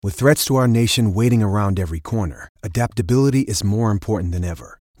With threats to our nation waiting around every corner, adaptability is more important than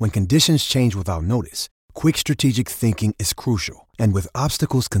ever. When conditions change without notice, quick strategic thinking is crucial. And with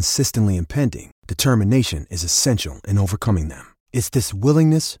obstacles consistently impending, determination is essential in overcoming them. It's this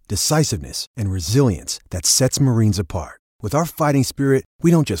willingness, decisiveness, and resilience that sets Marines apart. With our fighting spirit, we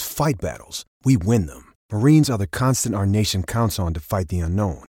don't just fight battles, we win them. Marines are the constant our nation counts on to fight the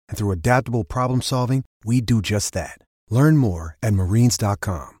unknown. And through adaptable problem solving, we do just that. Learn more at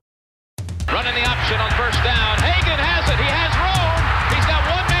marines.com. Running the option on first down. Hagan has it. He has room. He's got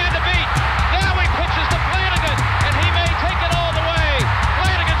one man to beat. Now he pitches to Flanagan, and he may take it all the way.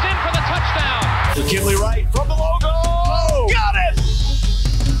 Flanagan's in for the touchdown. McKinley Wright from the logo. Oh, got it!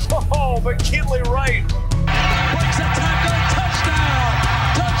 Oh, McKinley Wright. Breaks a tackle. Touchdown.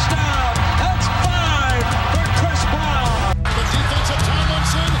 Touchdown. That's 5 for Chris Brown. The defense of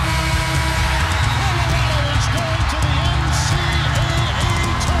Tomlinson. Colorado is going to the NCAA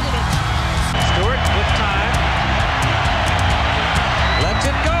tournament. Stewart with time. Lets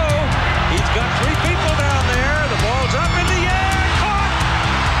it go. He's got 3 people down there. The ball's up in the air. Caught.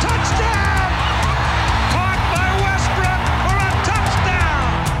 Touchdown. Caught by Westbrook for a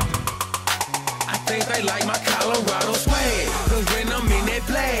touchdown. I think they like my Colorado swag. Cause when I'm in that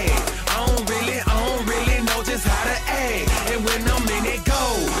play, I don't really know just how to act. And when I'm in that go,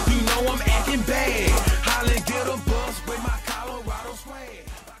 you know I'm acting bad. Holland get a bus with my Colorado swag.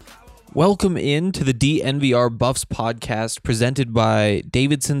 Welcome in to the DNVR Buffs podcast presented by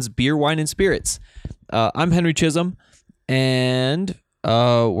Davidson's Beer, Wine, and Spirits. I'm Henry Chisholm, and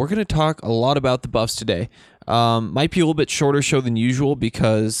we're going to talk a lot about the Buffs today. Might be a little bit shorter show than usual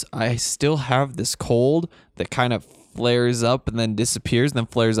because I still have this cold that kind of flares up and then disappears and then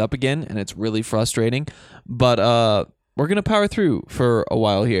flares up again, and it's really frustrating. But we're going to power through for a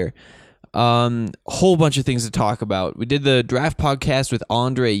while here. Whole bunch of things to talk about. We did the draft podcast with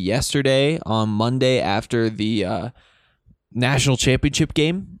Andre yesterday on Monday after the national championship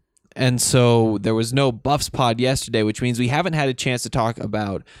game. And so there was no Buffs pod yesterday, which means we haven't had a chance to talk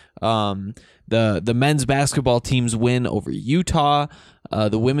about the men's basketball team's win over Utah,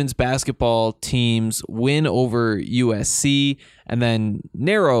 the women's basketball team's win over USC, and then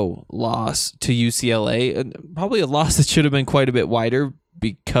narrow loss to UCLA. Probably a loss that should have been quite a bit wider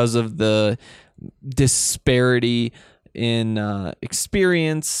because of the disparity in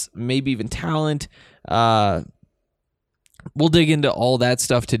experience, maybe even talent. We'll dig into all that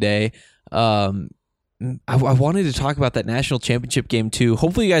stuff today. I wanted to talk about that national championship game too.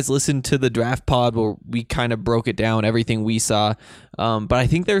 Hopefully you guys listened to the draft pod where we kind of broke it down, everything we saw. But I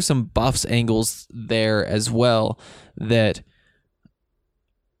think there's some Buffs angles there as well that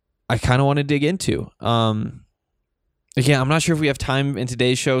I kind of want to dig into. Again, I'm not sure if we have time in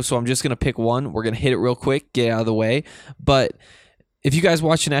today's show, so I'm just going to pick one. We're going to hit it real quick, get out of the way. But if you guys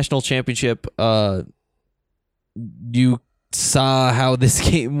watched the national championship, you saw how this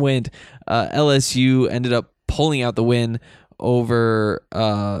game went. LSU ended up pulling out the win over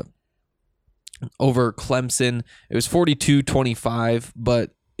Clemson. It was 42-25,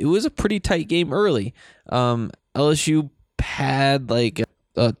 but it was a pretty tight game early. LSU had like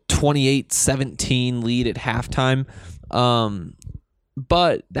a 28-17 lead at halftime.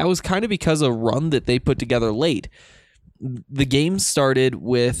 But that was kind of because of a run that they put together late. The game started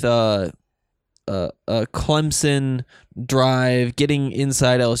with a Clemson drive getting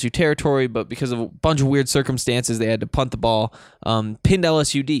inside LSU territory, but because of a bunch of weird circumstances, they had to punt the ball, pinned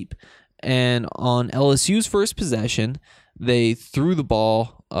LSU deep. And on LSU's first possession, they threw the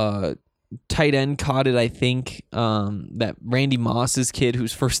ball. Tight end caught it, I think, that Randy Moss's kid,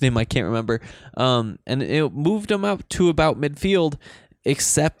 whose first name I can't remember, and it moved him up to about midfield,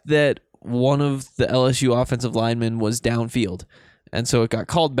 except that one of the LSU offensive linemen was downfield, and so it got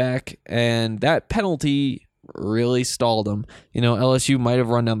called back, and that penalty really stalled them. You know, LSU might have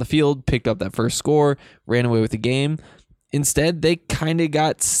run down the field, picked up that first score, ran away with the game. Instead, they kind of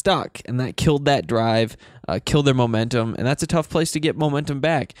got stuck, and that killed that drive, killed their momentum, and that's a tough place to get momentum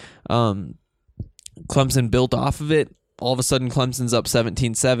back. Clemson built off of it. All of a sudden, Clemson's up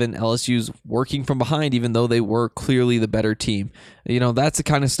 17-7. LSU's working from behind, even though they were clearly the better team. You know, that's the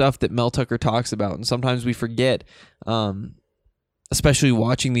kind of stuff that Mel Tucker talks about, and sometimes we forget, especially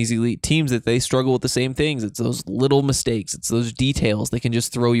watching these elite teams, that they struggle with the same things. It's those little mistakes. It's those details that can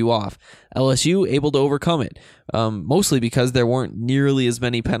just throw you off. LSU able to overcome it, mostly because there weren't nearly as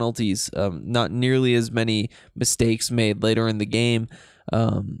many penalties, not nearly as many mistakes made later in the game,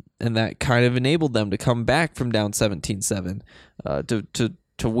 and that kind of enabled them to come back from down 17-7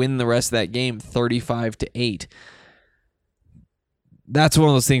 to win the rest of that game 35-8. That's one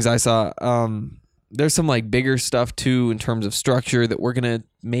of those things I saw. there's some like bigger stuff too in terms of structure that we're gonna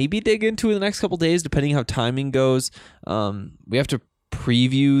maybe dig into in the next couple days, depending how timing goes. We have to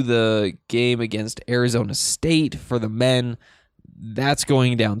preview the game against Arizona State for the men. That's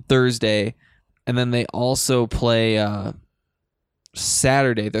going down Thursday, and then they also play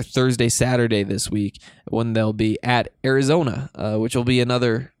Saturday. They're Saturday this week when they'll be at Arizona, which will be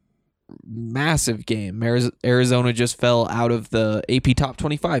another massive game. Arizona just fell out of the AP Top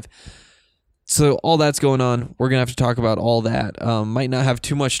 25. So all that's going on. We're going to have to talk about all that. Might not have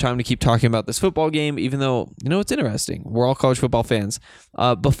too much time to keep talking about this football game, even though, it's interesting. We're all college football fans.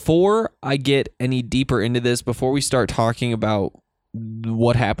 Before I get any deeper into this, before we start talking about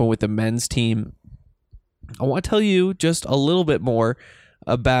what happened with the men's team, I want to tell you just a little bit more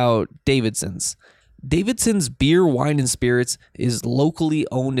about Davidson's. Davidson's Beer, Wine, and Spirits is locally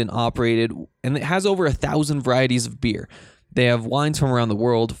owned and operated, and it has over 1,000 varieties of beer. They have wines from around the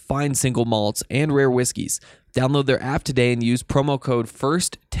world, fine single malts, and rare whiskeys. Download their app today and use promo code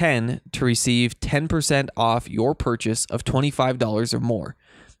FIRST10 to receive 10% off your purchase of $25 or more.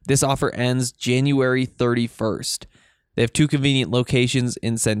 This offer ends January 31st. They have 2 convenient locations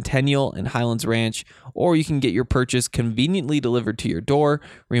in Centennial and Highlands Ranch, or you can get your purchase conveniently delivered to your door.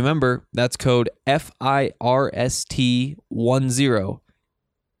 Remember, that's code FIRST10,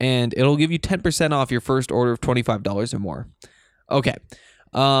 and it'll give you 10% off your first order of $25 or more. Okay,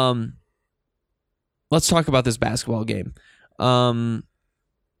 let's talk about this basketball game.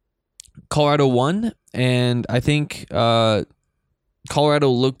 Colorado won, and I think Colorado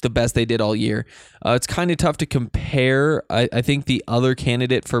looked the best they did all year. It's kind of tough to compare. I think the other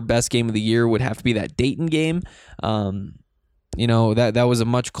candidate for best game of the year would have to be that Dayton game. That was a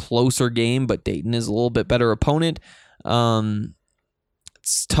much closer game, but Dayton is a little bit better opponent.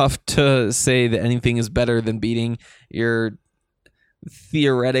 It's tough to say that anything is better than beating your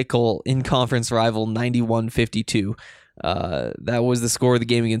theoretical in-conference rival 91-52. That was the score of the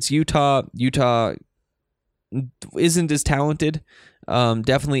game against Utah. Utah isn't as talented,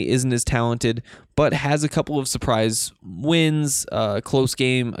 definitely isn't as talented, but has a couple of surprise wins, close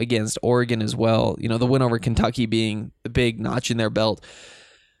game against Oregon as well. The win over Kentucky being the big notch in their belt.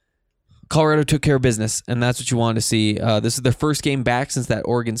 Colorado took care of business, and that's what you wanted to see. This is their first game back since that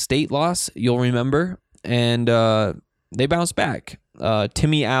Oregon State loss, you'll remember, and they bounced back.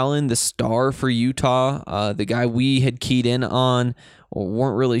 Timmy Allen, the star for Utah, the guy we had keyed in on,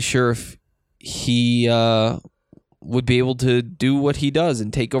 weren't really sure if he would be able to do what he does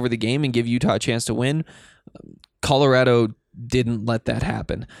and take over the game and give Utah a chance to win. Colorado didn't let that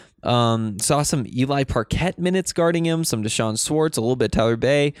happen. Saw some Eli Parquette minutes guarding him, some Deshaun Swartz, a little bit Tyler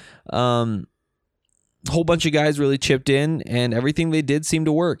Bay. Whole bunch of guys really chipped in, and everything they did seemed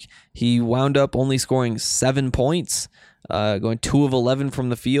to work. He wound up only scoring 7 points, going 2 of 11 from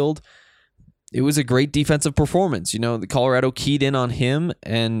the field. It was a great defensive performance. The Colorado keyed in on him,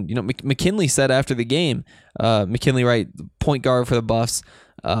 and McKinley said after the game, McKinley Wright, point guard for the Buffs,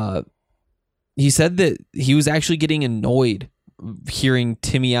 he said that he was actually getting annoyed hearing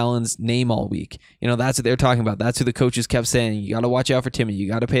Timmy Allen's name all week. That's what they're talking about. That's who the coaches kept saying. You got to watch out for Timmy. You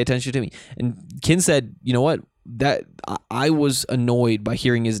got to pay attention to Timmy. And Kin said, you know what? That I was annoyed by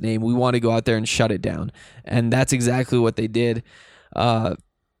hearing his name. We want to go out there and shut it down. And that's exactly what they did.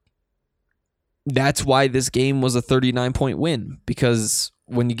 That's why this game was a 39-point win, because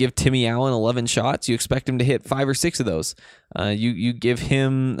when you give Timmy Allen 11 shots, you expect him to hit 5 or 6 of those. You give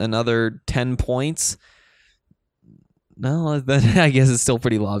him another 10 points. No, that I guess it's still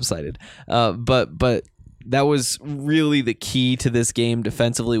pretty lopsided. But that was really the key to this game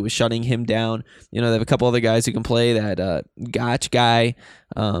defensively, was shutting him down. They have a couple other guys who can play. That Gotch guy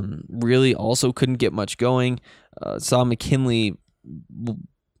really also couldn't get much going. Saw McKinley.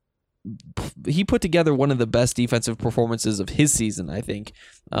 He put together one of the best defensive performances of his season, I think,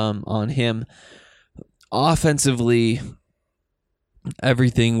 on him. Offensively,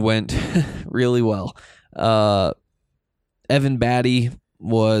 everything went really well. Evan Batty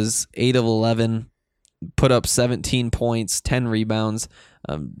was 8 of 11, put up 17 points, 10 rebounds,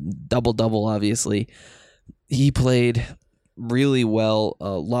 double-double, obviously. He played really well. A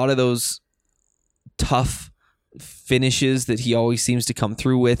lot of those tough finishes that he always seems to come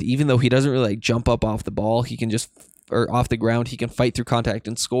through with, even though he doesn't really jump up off the ball, he can just, or off the ground, he can fight through contact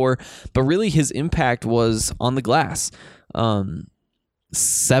and score. But really his impact was on the glass.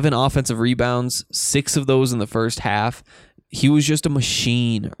 7 offensive rebounds, 6 of those in the first half. He was just a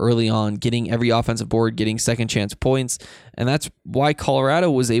machine early on, getting every offensive board, getting second chance points. And that's why Colorado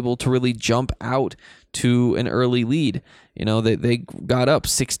was able to really jump out to an early lead. They got up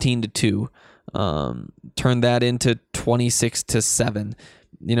 16-2. Turned that into 26-7.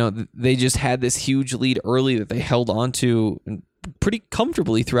 They just had this huge lead early that they held on to pretty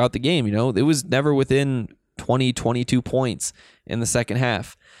comfortably throughout the game. It was never within 20, 22 points in the second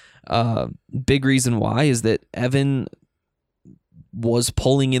half. Big reason why is that Evan was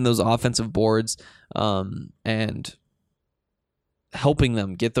pulling in those offensive boards and helping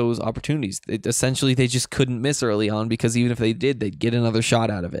them get those opportunities. Essentially, they just couldn't miss early on, because even if they did, they'd get another shot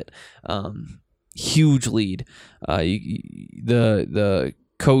out of it. Huge lead. The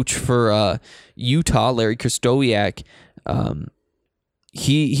coach for Utah, Larry Krystkowiak,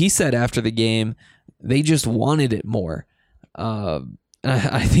 he said after the game they just wanted it more.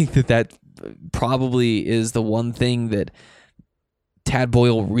 I think that probably is the one thing that Tad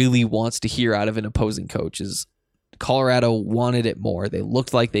Boyle really wants to hear out of an opposing coach is Colorado wanted it more. They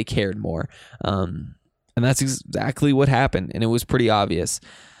looked like they cared more. And that's exactly what happened. And it was pretty obvious.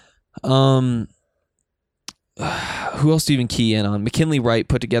 Who else do you even key in on? McKinley Wright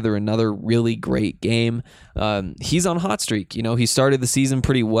put together another really great game. He's on a hot streak. He started the season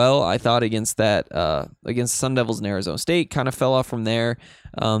pretty well, I thought, against Sun Devils and Arizona State. Kind of fell off from there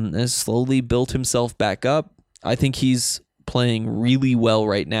and has slowly built himself back up. I think he's playing really well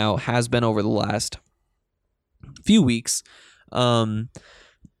right now, has been over the last few weeks.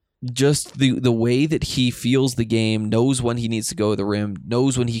 Just the way that he feels the game, knows when he needs to go to the rim,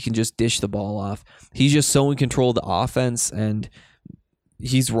 knows when he can just dish the ball off. He's just so in control of the offense, and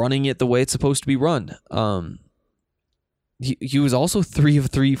he's running it the way it's supposed to be run. He was also 3 of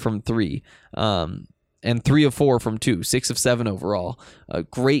 3 from 3, and 3 of 4 from 2, 6 of 7 overall. A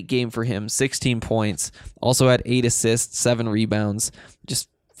great game for him, 16 points. Also had 8 assists, 7 rebounds, just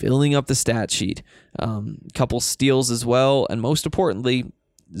filling up the stat sheet. Couple steals as well, and most importantly,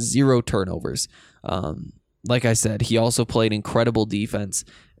 0 turnovers. Like I said, he also played incredible defense.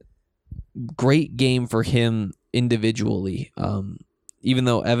 Great game for him individually. Even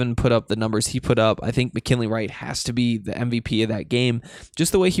though Evan put up the numbers he put up, I think McKinley Wright has to be the MVP of that game.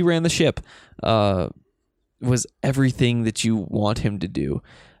 Just the way he ran the ship was everything that you want him to do.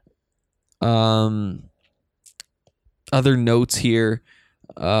 Other notes here.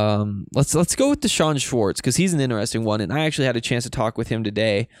 Let's go with Deshaun Schwartz, because he's an interesting one, and I actually had a chance to talk with him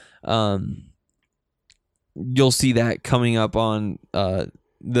today. You'll see that coming up on the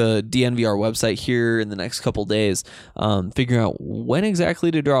DNVR website here in the next couple days, figuring out when exactly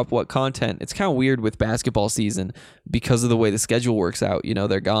to drop what content. It's kind of weird with basketball season because of the way the schedule works out.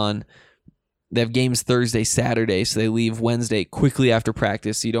 They're gone. They have games Thursday, Saturday, so they leave Wednesday quickly after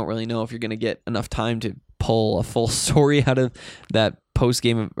practice, so you don't really know if you're going to get enough time to pull a full story out of that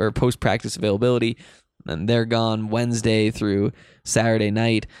post-game or post-practice availability. And they're gone Wednesday through Saturday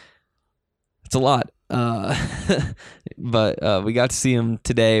night. It's a lot. But we got to see him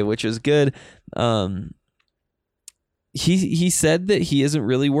today, which is good. He said that he isn't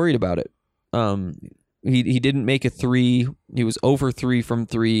really worried about it. He didn't make a 3. He was 0 for 3 from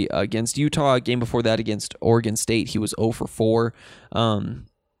 3 against Utah. Game before that against Oregon State, he was 0 for 4.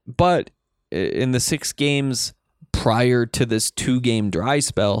 But in the 6 games prior to this 2-game dry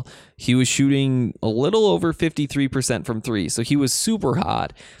spell, he was shooting a little over 53% from 3. So he was super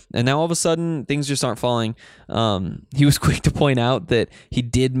hot. And now all of a sudden, things just aren't falling. He was quick to point out that he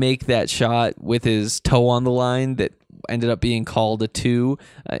did make that shot with his toe on the line that ended up being called a 2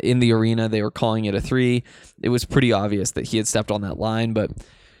 in the arena. They were calling it a 3. It was pretty obvious that he had stepped on that line, but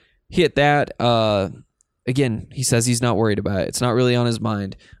he hit that. Again, he says he's not worried about it. It's not really on his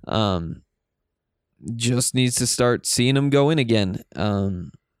mind. Just needs to start seeing him go in again.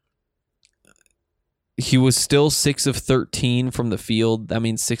 He was still 6 of 13 from the field. That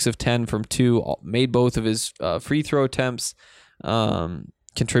means 6 of 10 from 2. Made both of his free throw attempts.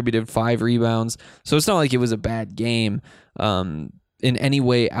 Contributed 5 rebounds. So it's not like it was a bad game in any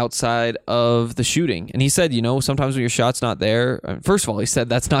way outside of the shooting. And he said, sometimes when your shot's not there, first of all, he said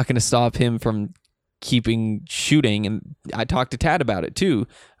that's not going to stop him from keeping shooting. And I talked to Tad about it too.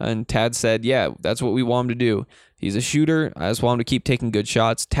 And Tad said, yeah, that's what we want him to do. He's a shooter. I just want him to keep taking good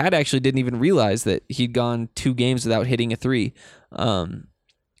shots. Tad actually didn't even realize that he'd gone 2 games without hitting a 3.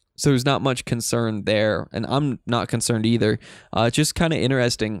 So there's not much concern there, and I'm not concerned either. It's just kind of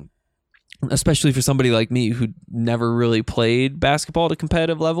interesting, especially for somebody like me who never really played basketball at a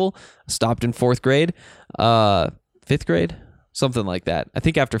competitive level. Stopped in 4th grade, 5th grade, something like that. I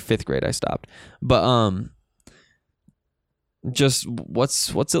think after 5th grade I stopped. But just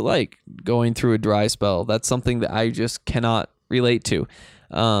what's it like going through a dry spell? That's something that I just cannot relate to.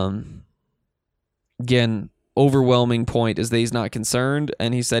 Again, overwhelming point is that he's not concerned,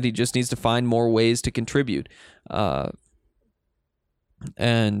 and he said he just needs to find more ways to contribute.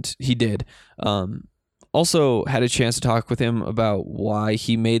 And he did. Also had a chance to talk with him about why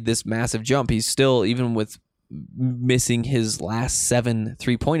he made this massive jump. He's still, even with missing his last 7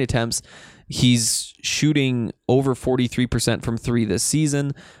 3-point attempts, he's shooting over 43% from 3 this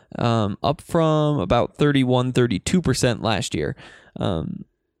season, up from about 32% last year. And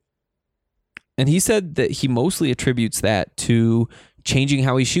he said that he mostly attributes that to changing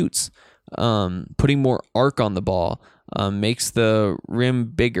how he shoots, putting more arc on the ball, makes the rim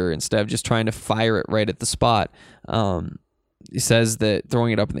bigger instead of just trying to fire it right at the spot. He says that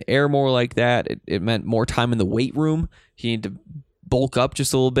throwing it up in the air more like that, it meant more time in the weight room. He needed to bulk up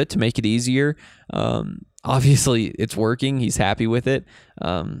just a little bit to make it easier. Obviously, it's working. He's happy with it.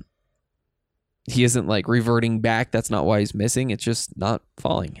 He isn't like reverting back. That's not why he's missing. It's just not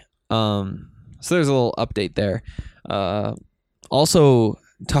falling. So there's a little update there. Also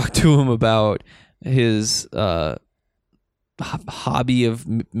talked to him about his hobby of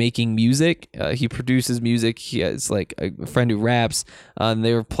making music. He produces music. He has like a friend who raps, and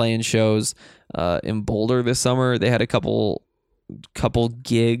they were playing shows in Boulder this summer. They had a couple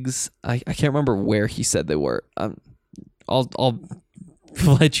gigs. I can't remember where he said they were. I'll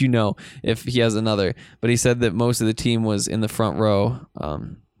let you know if he has another, but he said that most of the team was in the front row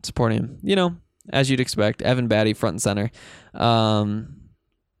supporting him, as you'd expect. Evan Batty front and center.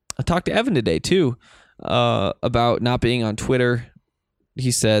 I talked to Evan today too about not being on Twitter.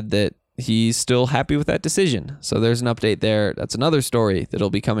 He said that he's still happy with that decision. So there's an update there. That's another story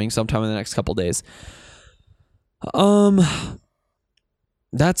that'll be coming sometime in the next couple days.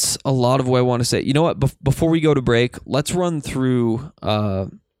 That's a lot of what I want to say. You know what? Before we go to break, let's run through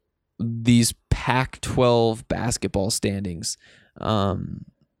these Pac-12 basketball standings.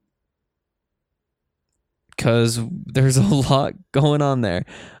 Because there's a lot going on there.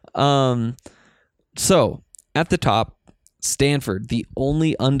 So, at the top, Stanford, the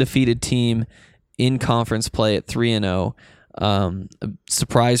only undefeated team in conference play at 3-0.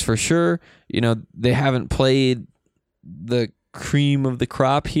 Surprise for sure. They haven't played the cream of the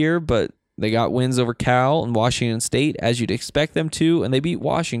crop here, but they got wins over Cal and Washington State, as you'd expect them to, and they beat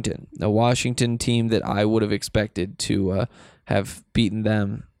Washington, a Washington team that I would have expected to have beaten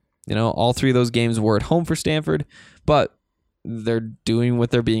them. All 3 of those games were at home for Stanford, but they're doing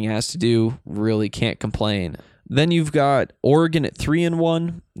what they're being asked to do. Really can't complain. Then you've got Oregon at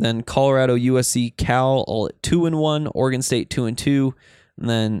 3-1, then Colorado, USC, Cal all at 2-1, Oregon State 2-2, and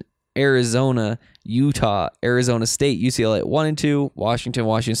then Arizona, Utah, Arizona State, UCLA at 1-2,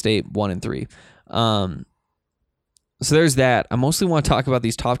 Washington State 1-3. So there's that. I mostly want to talk about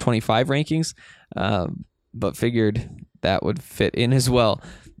these top 25 rankings, but figured that would fit in as well.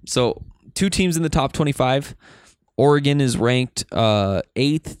 So 2 teams in the top 25. Oregon is ranked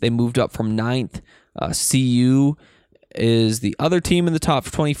 8th. They moved up from 9th. CU is the other team in the top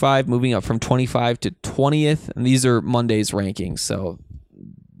 25, moving up from 25 to 20th. And these are Monday's rankings, so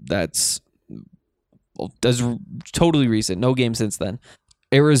that's totally recent. No game since then.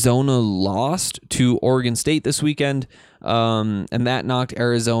 Arizona lost to Oregon State this weekend, and that knocked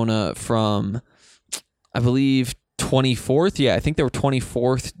Arizona from, I believe, 24th. Yeah, I think they were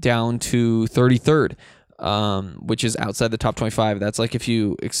 24th down to 33rd, which is outside the top 25. That's like if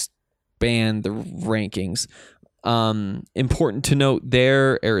you expand the rankings. Important to note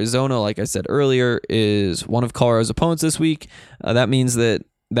there, Arizona, like I said earlier, is one of Colorado's opponents this week. That means that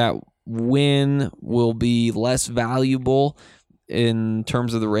win will be less valuable in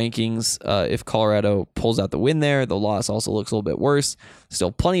terms of the rankings. If Colorado pulls out the win there, the loss also looks a little bit worse.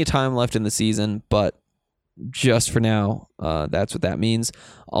 Still plenty of time left in the season, but just for now, that's what that means.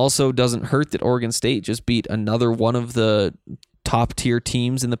 Also, doesn't hurt that Oregon State just beat another one of the top tier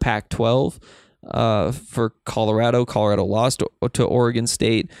teams in the Pac-12 for Colorado. Colorado lost to Oregon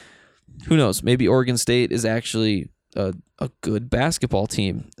State. Who knows? Maybe Oregon State is actually a good basketball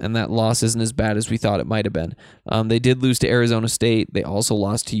team, and that loss isn't as bad as we thought it might have been. They did lose to Arizona State. They also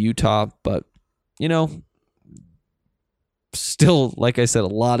lost to Utah, but still, like I said, a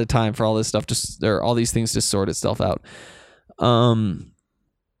lot of time for all this stuff all these things to sort itself out.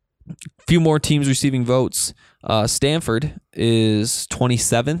 Few more teams receiving votes. Stanford is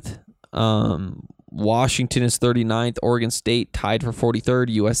 27th. Washington is 39th. Oregon State tied for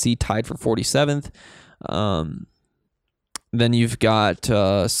 43rd. USC tied for 47th. Then you've got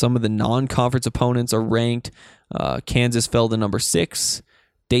some of the non-conference opponents are ranked. Kansas fell to number 6.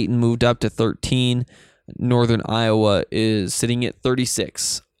 Dayton moved up to 13. Northern Iowa is sitting at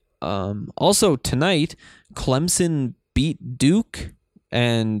 36. Also tonight, Clemson beat Duke,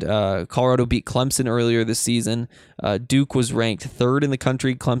 and Colorado beat Clemson earlier this season. Duke was ranked 3rd in the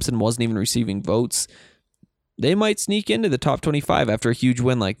country. Clemson wasn't even receiving votes. They might sneak into the top 25 after a huge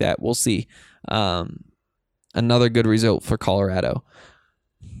win like that. We'll see. another good result for Colorado.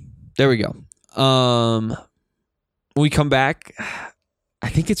 There we go. When we come back, I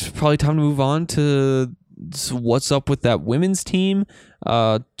think it's probably time to move on to what's up with that women's team.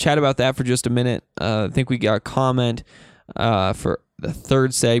 Chat about that for just a minute. I think we got a comment for the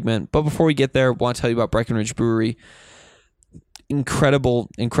third segment. But before we get there, I want to tell you about Breckenridge Brewery. Incredible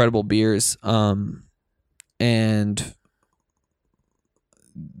beers. And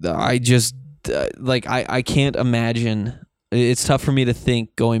I just, I can't imagine. It's tough for me to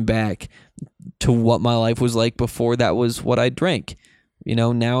think going back to what my life was like before that was what I drank.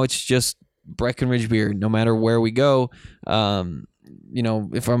 Now it's just Breckenridge beer. No matter where we go, if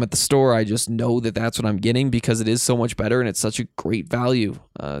I'm at the store, I just know that that's what I'm getting because it is so much better and it's such a great value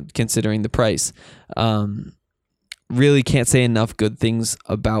considering the price. Really can't say enough good things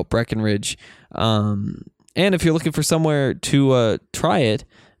about Breckenridge. And if you're looking for somewhere to try it,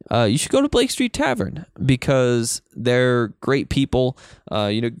 you should go to Blake Street Tavern because they're great people.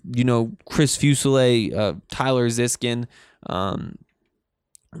 Chris Fuselier, Tyler Ziskin,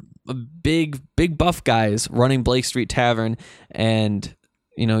 big buff guys running Blake Street Tavern, and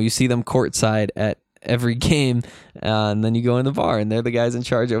you see them courtside at every game, and then you go in the bar and they're the guys in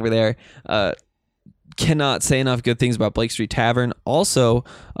charge over there. Cannot say enough good things about Blake Street Tavern. Also,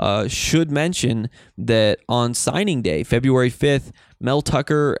 should mention that on signing day, February 5th, Mel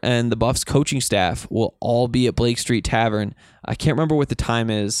Tucker and the Buffs coaching staff will all be at Blake Street Tavern. I can't remember what the time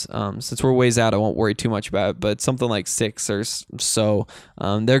is. Since we're ways out, I won't worry too much about it, but something like 6 or so.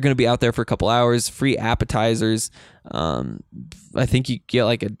 They're going to be out there for a couple hours, free appetizers. I think you get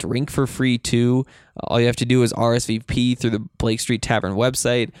like a drink for free too. All you have to do is RSVP through the Blake Street Tavern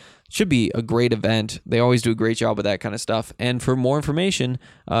website. Should be a great event. They always do a great job with that kind of stuff. And for more information,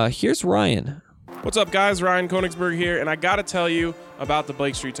 here's Ryan. What's up, guys? Ryan Koenigsberg here, and I gotta tell you about the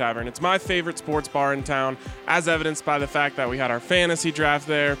Blake Street Tavern. It's my favorite sports bar in town, as evidenced by the fact that we had our fantasy draft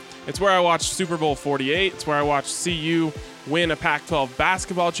there. It's where I watched Super Bowl 48. It's where I watched CU win a Pac-12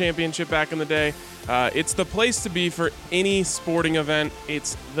 basketball championship back in the day. It's the place to be for any sporting event.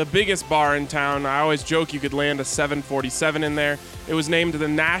 It's the biggest bar in town. I always joke you could land a 747 in there. It was named the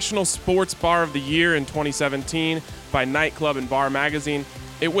National Sports Bar of the Year in 2017 by Nightclub and Bar Magazine.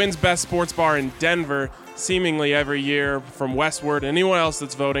 It wins Best Sports Bar in Denver seemingly every year from Westward. Anyone else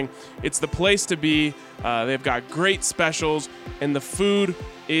that's voting, it's the place to be. They've got great specials, and the food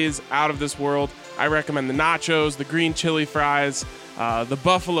is out of this world. I recommend the nachos, the green chili fries, the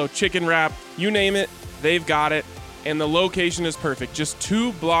buffalo chicken wrap, you name it, they've got it. And the location is perfect, just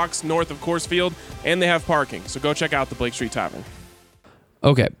 2 blocks north of Coors Field, and they have parking. So go check out the Blake Street Tavern.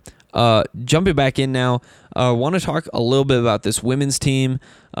 Okay, jumping back in now, I want to talk a little bit about this women's team.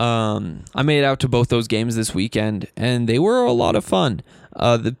 I made it out to both those games this weekend, and they were a lot of fun.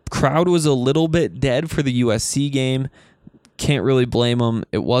 The crowd was a little bit dead for the USC game. Can't really blame them.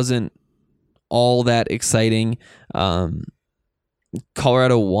 It wasn't all that exciting.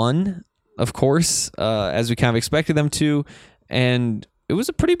 Colorado won, of course, as we kind of expected them to, and it was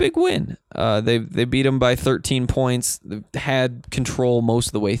a pretty big win. They beat them by 13 points. They had control most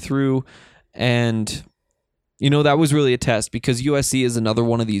of the way through, and that was really a test because USC is another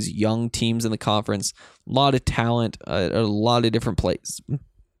one of these young teams in the conference. A lot of talent, a lot of different places.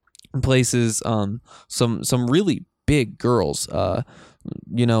 Some really big girls.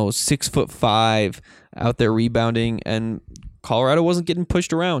 6'5" out there rebounding, and Colorado wasn't getting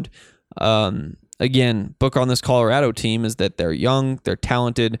pushed around. Again, book on this Colorado team is that they're young, they're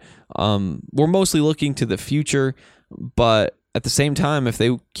talented. We're mostly looking to the future, but at the same time, if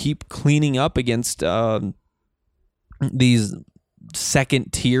they keep cleaning up against these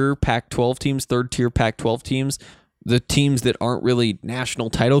second-tier Pac-12 teams, third-tier Pac-12 teams, the teams that aren't really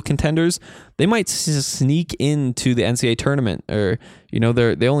national title contenders, they might sneak into the NCAA tournament, or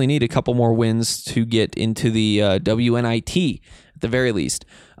they only need a couple more wins to get into the WNIT at the very least.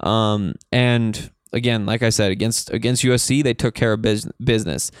 And again, like I said, against USC, they took care of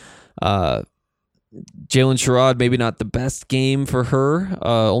business. Jalen Sherrod, maybe not the best game for her,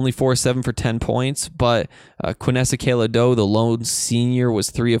 only 4-7 for 10 points, but Quinessa Kayla-Doe, the lone senior, was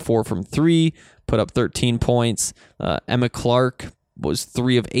 3 of 4 from 3, put up 13 points. Emma Clark was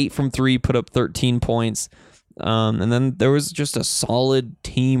 3 of 8 from 3, put up 13 points. And then there was just a solid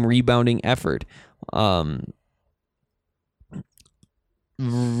team rebounding effort.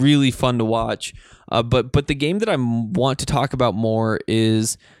 Really fun to watch. But the game that I want to talk about more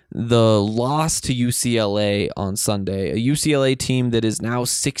is the loss to UCLA on Sunday, a UCLA team that is now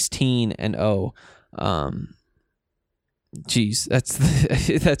 16-0.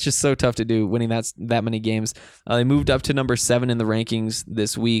 That's just so tough to do, winning that many games. They moved up to number 7 in the rankings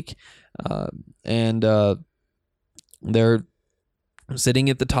this week, and They're sitting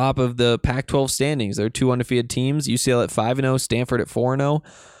at the top of the Pac-12 standings. There are 2 undefeated teams, UCLA at 5-0, Stanford at 4-0.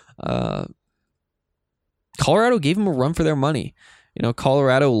 Colorado gave them a run for their money.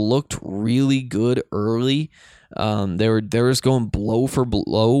 Colorado looked really good early. They were just going blow for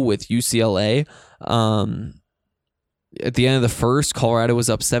blow with UCLA. At the end of the first, Colorado was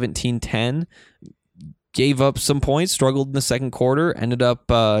up 17-10. Gave up some points, struggled in the second quarter, ended up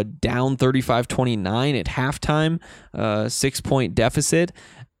down 35-29 at halftime, 6-point deficit.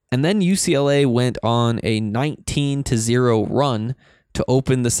 And then UCLA went on a 19-0 run to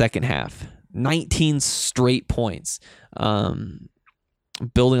open the second half. 19 straight points.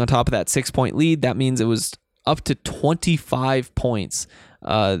 Building on top of that 6-point lead, that means it was up to 25 points,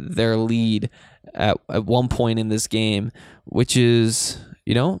 their lead at one point in this game, which is...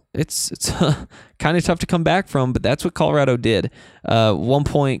 it's kind of tough to come back from, but that's what Colorado did. 1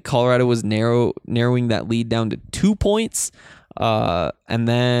 point, Colorado was narrowing that lead down to 2 points. And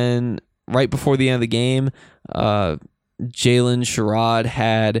then right before the end of the game, Jalen Sherrod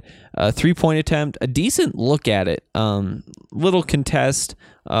had a 3-point attempt, a decent look at it. Little contest,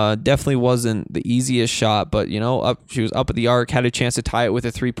 definitely wasn't the easiest shot, but she was up at the arc, had a chance to tie it with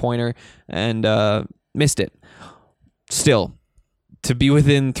a 3-pointer, and missed it. Still, to be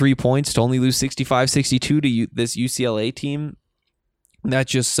within 3 points, to only lose 65-62 to this UCLA team,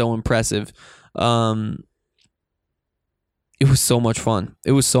 that's just so impressive. It was so much fun.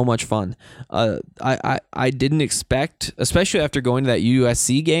 I didn't expect, especially after going to that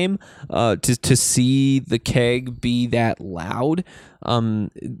USC game, to see the Keg be that loud.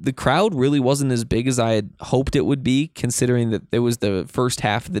 The crowd really wasn't as big as I had hoped it would be, considering that it was the first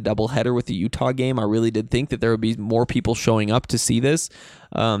half of the doubleheader with the Utah game. I really did think that there would be more people showing up to see this,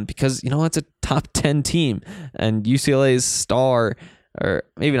 because it's a top 10 team, and UCLA's star, or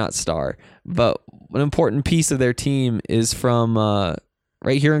maybe not star, but an important piece of their team is from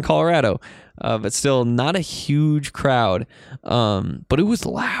right here in Colorado, but still not a huge crowd. But it was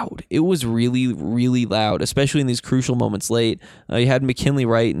loud. It was really, really loud, especially in these crucial moments late. You had McKinley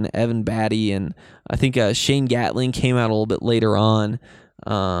Wright and Evan Batty, and I think Shane Gatling came out a little bit later on.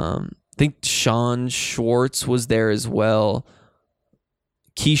 I think Sean Schwartz was there as well.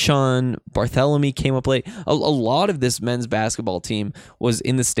 Keyshawn Bartholomew came up late. A lot of this men's basketball team was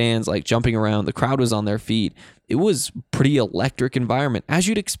in the stands, like jumping around. The crowd was on their feet. It was pretty electric environment, as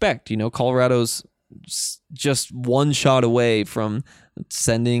you'd expect. Colorado's just one shot away from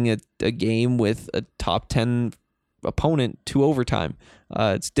sending a game with a top 10 opponent to overtime.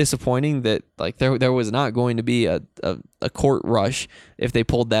 It's disappointing that there was not going to be a court rush if they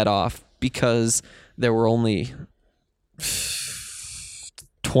pulled that off, because there were only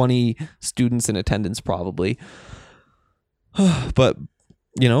 20 students in attendance probably. But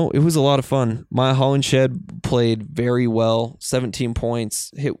it was a lot of fun. Maya Hollenshed played very well. 17 points,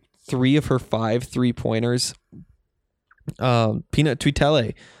 hit 3 of her 5 3-pointers. Peanut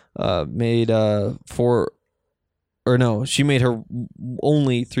Tuitele made she made her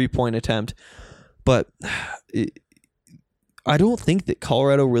only 3-point attempt. But I don't think that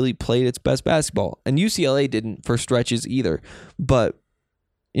Colorado really played its best basketball, and UCLA didn't for stretches either. But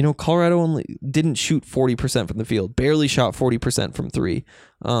Colorado only didn't shoot 40% from the field, barely shot 40% from 3.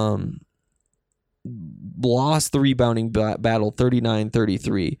 Lost the rebounding battle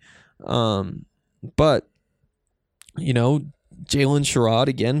 39-33. But, Jalen Sherrod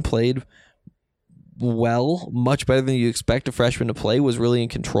again played well, much better than you expect a freshman to play, was really in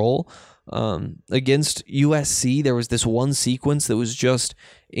control. Against USC, there was this one sequence that was just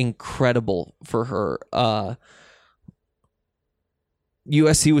incredible for her.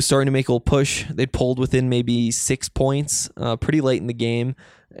 USC was starting to make a little push. They'd pulled within maybe 6 points pretty late in the game,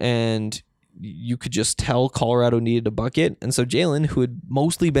 and you could just tell Colorado needed a bucket. And so Jalen, who had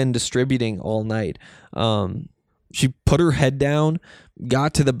mostly been distributing all night, she put her head down,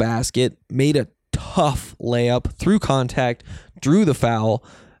 got to the basket, made a tough layup through contact, drew the foul,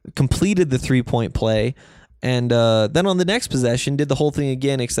 completed the 3-point play, and then on the next possession did the whole thing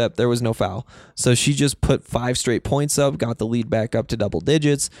again, except there was no foul. So she just put 5 straight points up, got the lead back up to double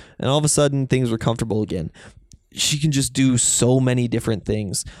digits, and all of a sudden things were comfortable again. She can just do so many different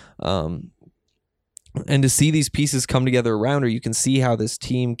things. And to see these pieces come together around her, you can see how this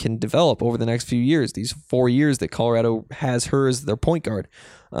team can develop over the next few years, these 4 years that Colorado has her as their point guard.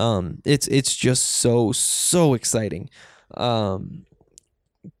 It's just so exciting.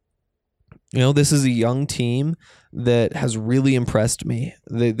 This is a young team that has really impressed me.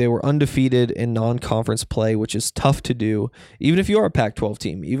 They were undefeated in non-conference play, which is tough to do, even if you are a Pac-12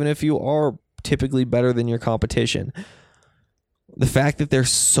 team, even if you are typically better than your competition. the fact that they're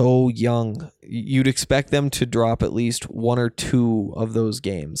so young, you'd expect them to drop at least 1 or 2 of those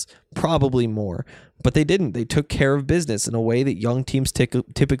games, probably more, but they didn't. They took care of business in a way that young teams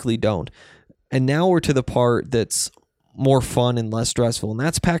typically don't. And now we're to the part that's more fun and less stressful, and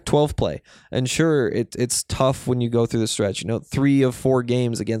that's Pac-12 play. And sure, it's tough when you go through the stretch. 3 of 4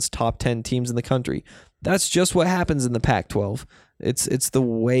 games against top 10 teams in the country. That's just what happens in the Pac-12. It's the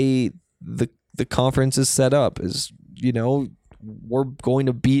way the conference is set up. Is we're going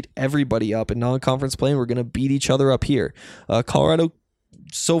to beat everybody up in non-conference play, and we're going to beat each other up here. Colorado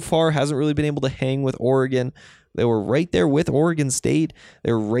so far hasn't really been able to hang with Oregon. They were right there with Oregon State.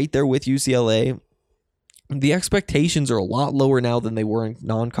 They were right there with UCLA. The expectations are a lot lower now than they were in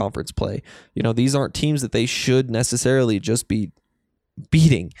non-conference play. These aren't teams that they should necessarily just be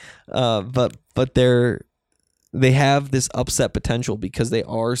beating, but they have this upset potential because they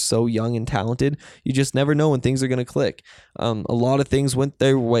are so young and talented. You just never know when things are going to click. A lot of things went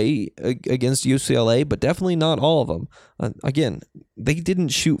their way against UCLA, but definitely not all of them. Again, they didn't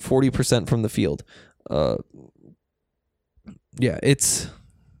shoot 40% from the field.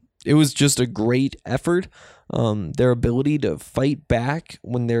 It was just a great effort. Their ability to fight back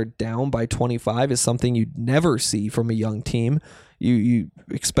when they're down by 25 is something you'd never see from a young team. You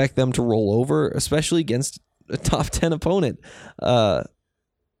expect them to roll over, especially against a top 10 opponent.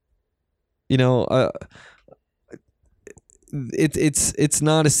 It's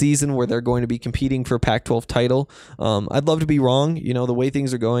not a season where they're going to be competing for a Pac-12 title. I'd love to be wrong. The way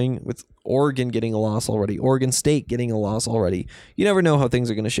things are going with Oregon getting a loss already, Oregon State getting a loss already. You never know how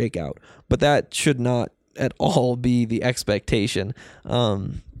things are going to shake out, but that should not at all be the expectation.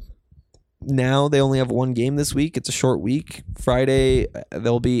 Now they only have 1 game this week. It's a short week. Friday,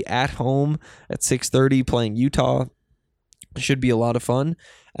 they'll be at home at 6:30 playing Utah. Should be a lot of fun.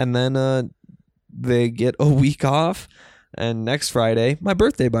 And then they get a week off. And next Friday, my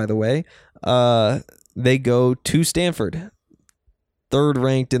birthday, by the way, they go to Stanford, 3rd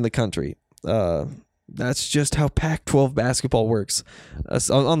ranked in the country. That's just how Pac-12 basketball works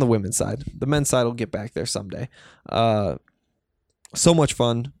on the women's side. The men's side will get back there someday. So much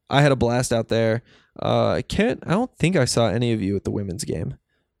fun. I had a blast out there. I don't think I saw any of you at the women's game.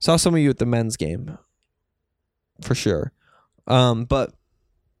 Saw some of you at the men's game, for sure. But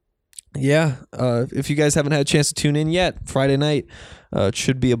yeah, if you guys haven't had a chance to tune in yet, Friday night, it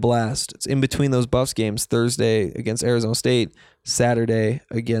should be a blast. It's in between those Buffs games, Thursday against Arizona State, Saturday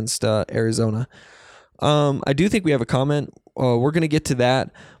against Arizona. I do think we have a comment. We're going to get to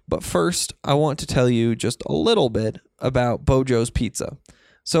that. But first, I want to tell you just a little bit about Bojo's Pizza.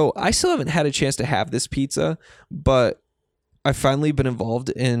 So I still haven't had a chance to have this pizza, but I've finally been involved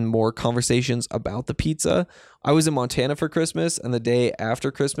in more conversations about the pizza. I was in Montana for Christmas, and the day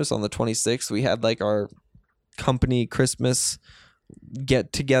after Christmas, on the 26th, we had like our company Christmas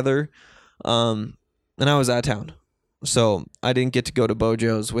get together, and I was out of town. So I didn't get to go to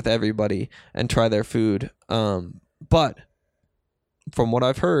Bojo's with everybody and try their food. But from what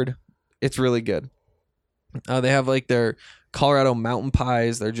I've heard, it's really good. They have like their Colorado mountain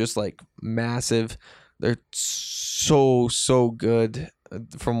pies. They're just like massive. They're so good.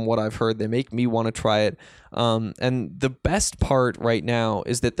 From what I've heard, they make me want to try it. And the best part right now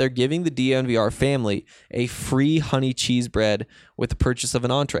is that they're giving the DNVR family a free honey cheese bread with the purchase of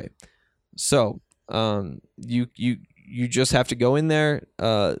an entree. So you just have to go in there,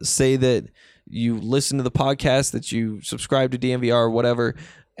 say that you listen to the podcast, that you subscribe to DNVR or whatever,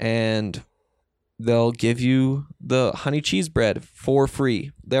 and they'll give you the honey cheese bread for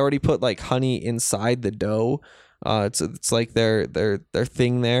free. They already put like honey inside the dough. It's like their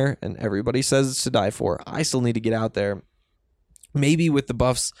thing there, and everybody says it's to die for. I still need to get out there. Maybe with the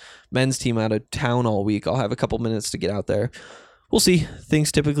Buffs men's team out of town all week, I'll have a couple minutes to get out there. We'll see.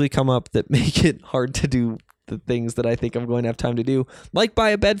 Things typically come up that make it hard to do the things that I think I'm going to have time to do, like buy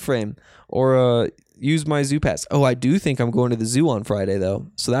a bed frame or use my zoo pass. Oh, I do think I'm going to the zoo on Friday though,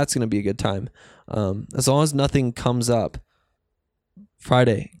 so that's going to be a good time. As long as nothing comes up,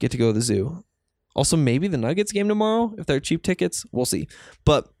 Friday, get to go to the zoo. Also, maybe the Nuggets game tomorrow, if they're cheap tickets. We'll see.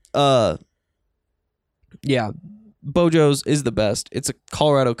 But, yeah, Bojo's is the best. It's a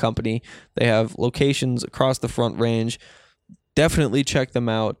Colorado company. They have locations across the Front Range. Definitely check them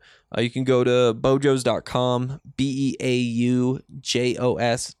out. You can go to bojos.com, BEAUJOS.com,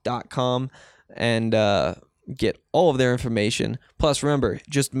 and get all of their information. Plus, remember,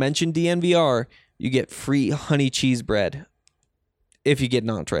 just mention DNVR, you get free honey cheese bread if you get an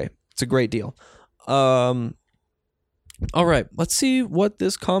entree. It's a great deal. All right, let's see what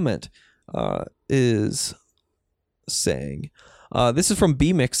this comment is saying. This is from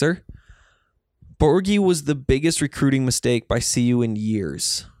B Mixer. Borghi was the biggest recruiting mistake by CU in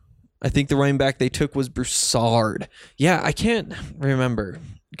years. I think the running back they took was Broussard. Yeah, I can't remember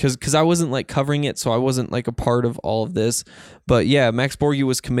because I wasn't like covering it, so I wasn't like a part of all of this. But yeah, Max Borghi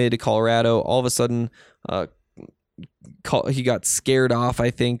was committed to Colorado. All of a sudden, he got scared off,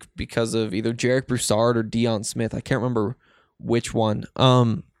 I think, because of either Jarek Broussard or Deion Smith. I can't remember which one.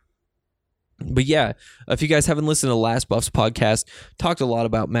 But yeah, if you guys haven't listened to Last Buffs podcast, talked a lot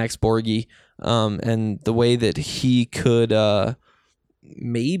about Max Borghi and the way that he could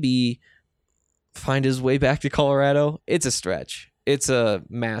maybe find his way back to Colorado. It's a stretch. It's a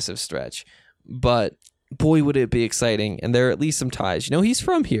massive stretch. But boy, would it be exciting. And there are at least some ties. You know, he's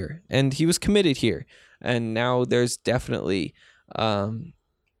from here and he was committed here. And now there's definitely a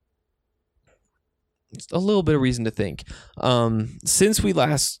little bit of reason to think. Since we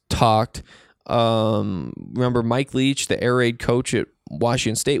last talked, remember Mike Leach, the air raid coach at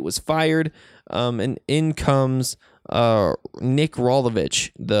Washington State, was fired. And in comes Nick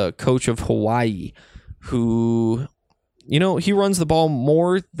Rolovich, the coach of Hawaii, who, you know, he runs the ball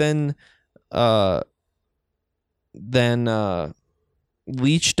more than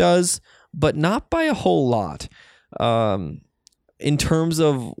Leach does, but not by a whole lot. In terms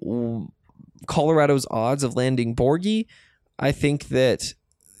of Colorado's odds of landing Borghi, I think that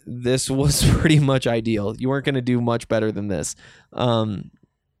this was pretty much ideal. You weren't going to do much better than this.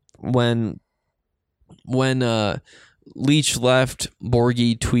 When Leach left,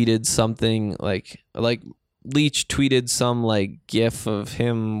 Borghi tweeted something like Leach tweeted some like gif of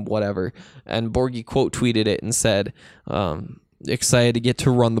him, whatever, and Borghi quote tweeted it and said, excited to get to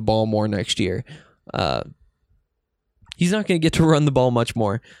run the ball more next year. He's not going to get to run the ball much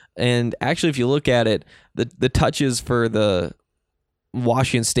more. And actually, if you look at it, the touches for the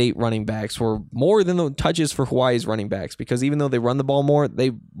Washington State running backs were more than the touches for Hawaii's running backs, because even though they run the ball more,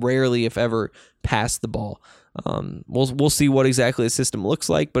 they rarely, if ever, pass the ball. We'll see what exactly the system looks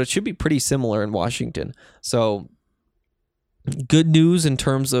like, but it should be pretty similar in Washington. So good news in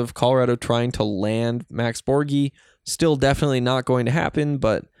terms of Colorado trying to land Max Borghi. Still definitely not going to happen,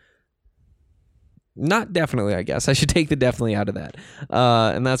 but not definitely, I guess. I should take the definitely out of that.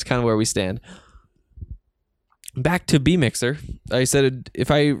 And that's kind of where we stand. Back to B-Mixer. I said, if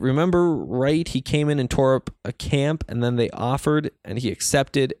I remember right, he came in and tore up a camp, and then they offered, and he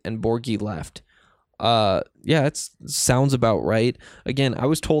accepted, and Borghi left. Yeah, it sounds about right. Again, I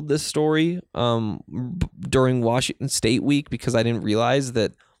was told this story during Washington State week because I didn't realize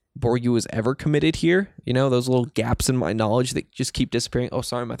that Borghi was ever committed here. You know, those little gaps in my knowledge that just keep disappearing. Oh,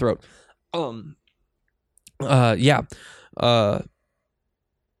 sorry, my throat. Yeah.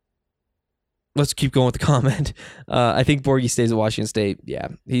 Let's keep going with the comment. I think Borghi stays at Washington State. Yeah,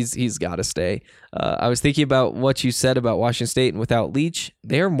 he's got to stay. I was thinking about what you said about Washington State, and without Leach,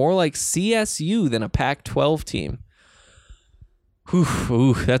 they are more like CSU than a Pac-12 team.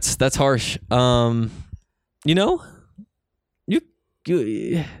 Ooh, that's harsh. You know,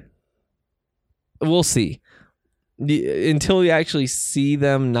 we'll see. Until you actually see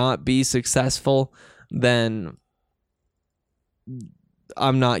them not be successful, then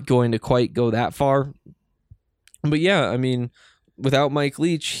I'm not going to quite go that far. But yeah, I mean, without Mike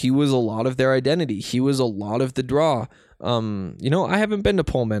Leach, he was a lot of their identity. He was a lot of the draw. You know, I haven't been to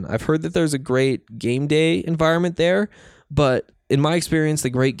Pullman. I've heard that there's a great game day environment there, but in my experience, the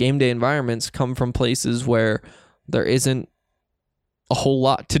great game day environments come from places where there isn't a whole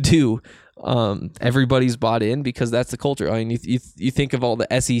lot to do. Everybody's bought in because that's the culture. I mean, you think of all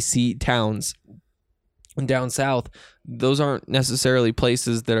the SEC towns down south, those aren't necessarily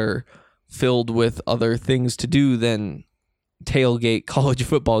places that are filled with other things to do than tailgate college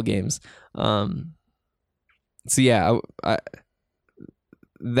football games. So yeah,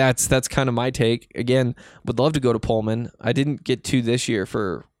 that's kind of my take. Again, would love to go to Pullman. I didn't get to this year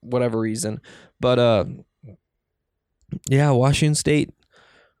for whatever reason, but yeah, Washington State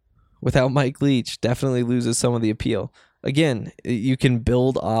without Mike Leach definitely loses some of the appeal. Again, you can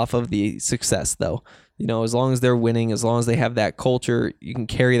build off of the success though. You know, as long as they're winning, as long as they have that culture, you can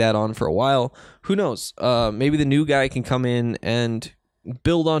carry that on for a while. Who knows? Maybe the new guy can come in and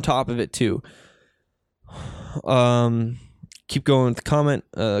build on top of it too. Keep going with the comment.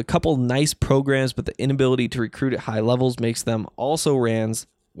 A couple nice programs, but the inability to recruit at high levels makes them also Rans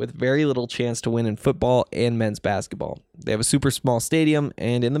with very little chance to win in football and men's basketball. They have a super small stadium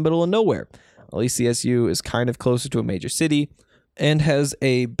and in the middle of nowhere. At least CSU is kind of closer to a major city and has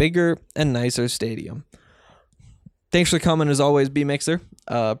a bigger and nicer stadium. Thanks for the comment as always, B-Mixer.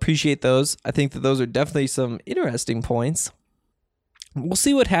 Appreciate those. I think that those are definitely some interesting points. We'll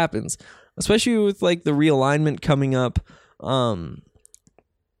see what happens, especially with like the realignment coming up.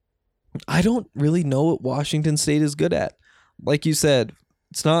 I don't really know what Washington State is good at. Like you said,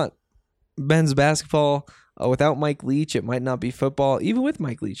 it's not men's basketball. Without Mike Leach, it might not be football. Even with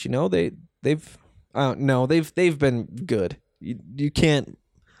Mike Leach, they've been good. You can't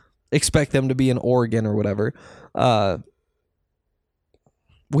expect them to be in Oregon or whatever.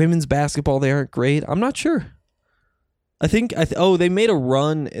 Women's basketball, they aren't great. I'm not sure. I think they made a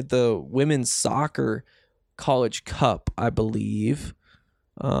run at the women's soccer college cup, I believe,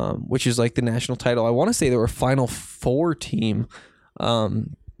 which is like the national title. I want to say they were a Final Four team. So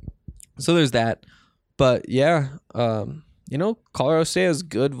there's that. But yeah, Colorado State has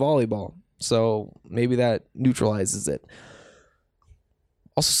good volleyball, so maybe that neutralizes it.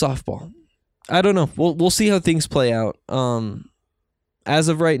 Also softball. I don't know. We'll see how things play out. As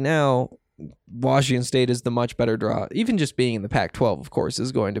of right now, Washington State is the much better draw. Even just being in the Pac-12, of course,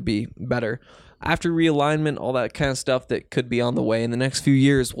 is going to be better. After realignment, all that kind of stuff that could be on the way in the next few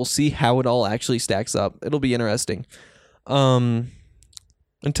years, we'll see how it all actually stacks up. It'll be interesting.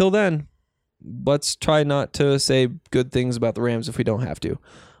 Until then, let's try not to say good things about the Rams if we don't have to.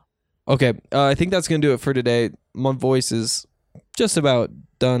 Okay, I think that's going to do it for today. My voice is just about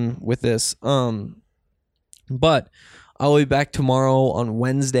done with this. But I'll be back tomorrow on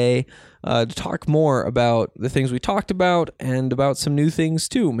Wednesday to talk more about the things we talked about and about some new things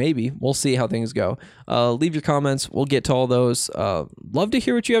too. Maybe. We'll see how things go. Leave your comments. We'll get to all those. Love to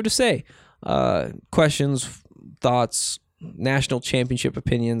hear what you have to say. Questions, thoughts, national championship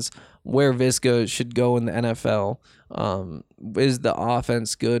opinions, where Visca should go in the NFL. Is the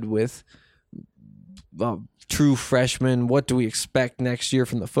offense good with true freshmen? What do we expect next year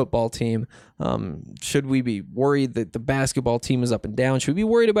from the football team? Should we be worried that the basketball team is up and down? Should we be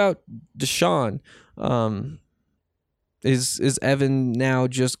worried about Deshaun? Is Evan now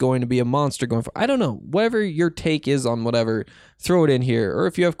just going to be a monster going for? I don't know. Whatever your take is on whatever, throw it in here. Or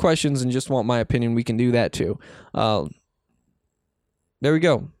if you have questions and just want my opinion, we can do that too. There we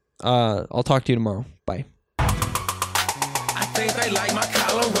go. I'll talk to you tomorrow. Bye. I think they like my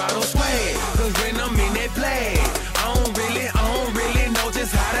Colorado swag, cause when I'm in that flag, I don't really know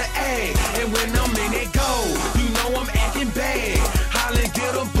just how to act. And when I'm in that goal, you know I'm acting bad. Holla,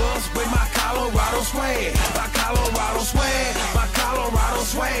 get a bus with my Colorado swag. My Colorado swag, my Colorado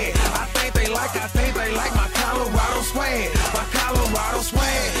swag. I think they like my Colorado swag. My Colorado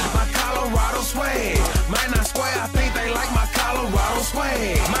swag, my Colorado swag. Might not square, I think they like my Colorado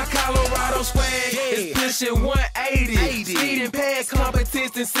swag. My Colorado swag is pushing 180. Speed and pad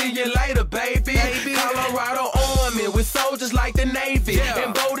competition, see you later, baby. Colorado Army with soldiers like the Navy.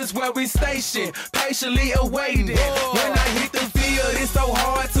 And boat is where we station, patiently awaiting. When I hit the field, it's so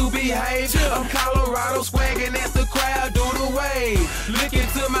hard to behave. I'm Colorado swagging as the crowd do the wave. Look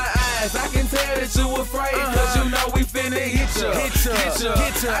into my eyes, I can tell that you afraid. Cause you know we finna hit ya.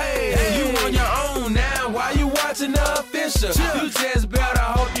 Hey, you on your own now, why you watching the official? You just better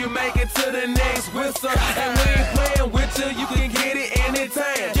hope you make it to the next whistle. And we ain't playing with you can get it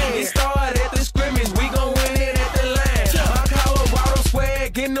anytime. It started at the scrimmage, we gon' win it at the line. My Colorado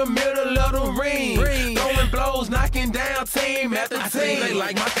swag in the middle of the ring. Throwing blows, knocking down team after team. I think they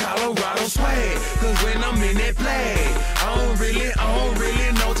like my Colorado swag, cause when I'm in that flag, I don't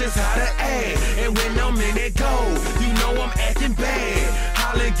really know just how to act. And when I'm in that goal, you know I'm acting bad.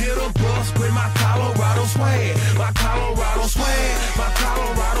 Holla, get a bus with my Colorado swag. My Colorado swag, my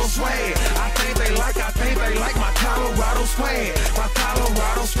Colorado swag. I think they like my Colorado swag. My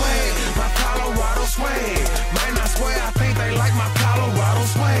Colorado swag, my Colorado swag. Might not swear, I think they like my Colorado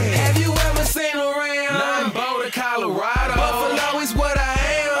swag. Have you ever seen a Ram? Nothing Boulder, Colorado. Buffalo is what I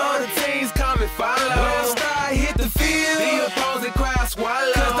am. All the teams come and follow. When I start hit the field, the opposing crowd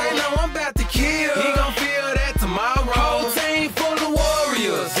swallow. Cause they know I'm about to kill. He gon' feel that tomorrow. Whole team full of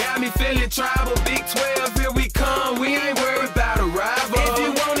warriors. Got me feeling tribal. Big 12, here we come. We ain't worried about a rival. If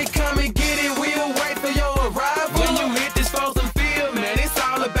you want it, come and get it. We'll wait for your arrival. When you hit this frozen field, man, it's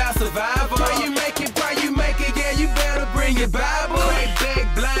all about survival. Pray you make it, yeah, you better bring your Bible. Crack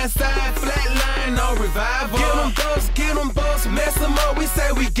back, blind side, flat line, no revival. Get them bucks, mess them up, we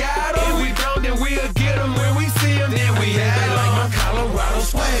say we got them. If we don't, then we'll get them. When we see them, then we have them. Like my Colorado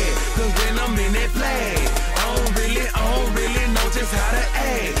swag, cause when I'm in that flag, I don't really know just how to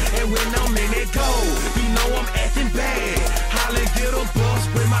act. And when I'm in that goal, you know I'm acting bad. Holla, get a bus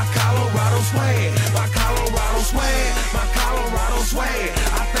with my Colorado swag. My Colorado swag, my Colorado swag.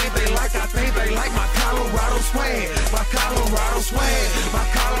 I think they like my Colorado swag. My Colorado swag, my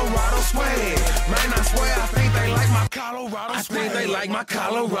Colorado swag. Man, I swear, I think they like my Colorado swag. I think they like my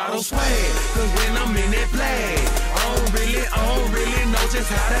Colorado swag. Cause when I'm in that flag, I don't really know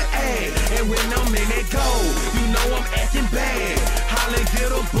just how to act. And when I'm in that goal, you know I'm acting bad. Holla, get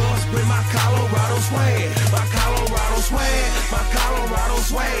a bus with my Colorado swag. My Colorado swag, my Colorado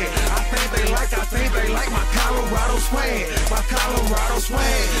swag. I think they like my Colorado swag. My Colorado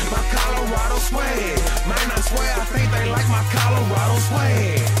swag, my Colorado swag. Man, I swear I think they like my Colorado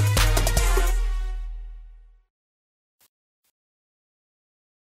swag.